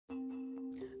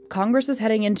Congress is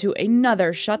heading into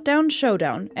another shutdown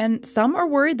showdown, and some are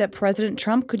worried that President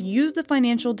Trump could use the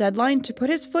financial deadline to put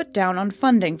his foot down on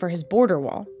funding for his border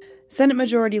wall. Senate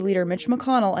Majority Leader Mitch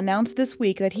McConnell announced this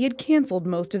week that he had canceled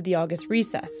most of the August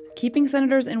recess, keeping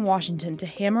senators in Washington to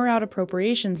hammer out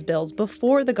appropriations bills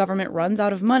before the government runs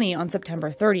out of money on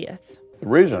September 30th. The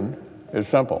reason is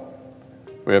simple.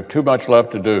 We have too much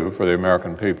left to do for the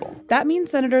American people. That means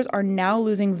senators are now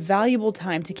losing valuable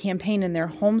time to campaign in their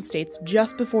home states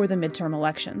just before the midterm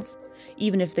elections.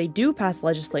 Even if they do pass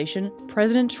legislation,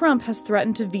 President Trump has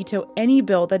threatened to veto any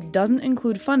bill that doesn't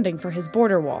include funding for his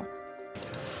border wall.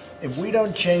 If we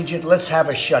don't change it, let's have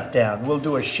a shutdown. We'll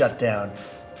do a shutdown,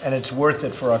 and it's worth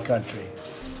it for our country.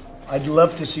 I'd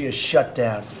love to see a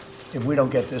shutdown if we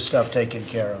don't get this stuff taken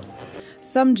care of.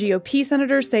 Some GOP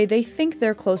senators say they think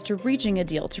they're close to reaching a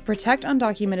deal to protect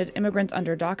undocumented immigrants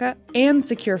under DACA and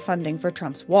secure funding for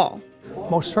Trump's wall.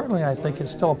 Most certainly, I think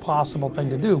it's still a possible thing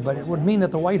to do, but it would mean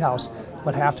that the White House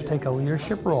would have to take a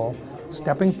leadership role,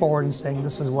 stepping forward and saying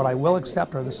this is what I will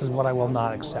accept or this is what I will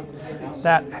not accept.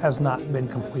 That has not been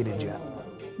completed yet.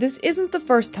 This isn't the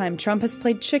first time Trump has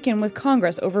played chicken with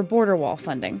Congress over border wall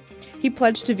funding. He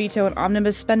pledged to veto an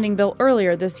omnibus spending bill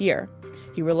earlier this year.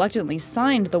 He reluctantly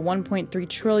signed the $1.3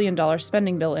 trillion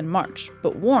spending bill in March,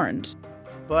 but warned.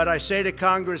 But I say to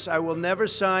Congress, I will never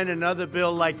sign another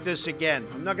bill like this again.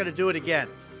 I'm not going to do it again.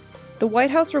 The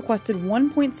White House requested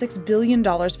 $1.6 billion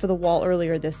for the wall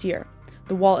earlier this year.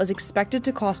 The wall is expected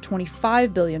to cost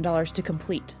 $25 billion to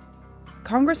complete.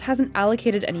 Congress hasn't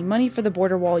allocated any money for the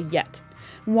border wall yet.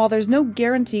 And while there's no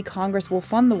guarantee Congress will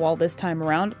fund the wall this time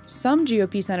around, some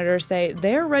GOP senators say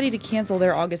they're ready to cancel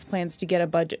their August plans to get a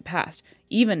budget passed,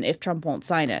 even if Trump won't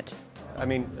sign it. I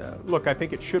mean, look, I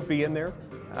think it should be in there.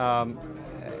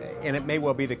 And it may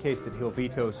well be the case that he'll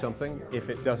veto something if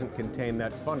it doesn't contain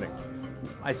that funding.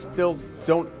 I still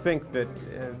don't think that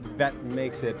that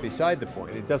makes it beside the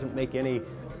point. It doesn't make any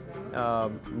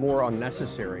more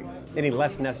unnecessary, any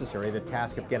less necessary, the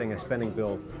task of getting a spending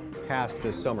bill passed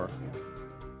this summer.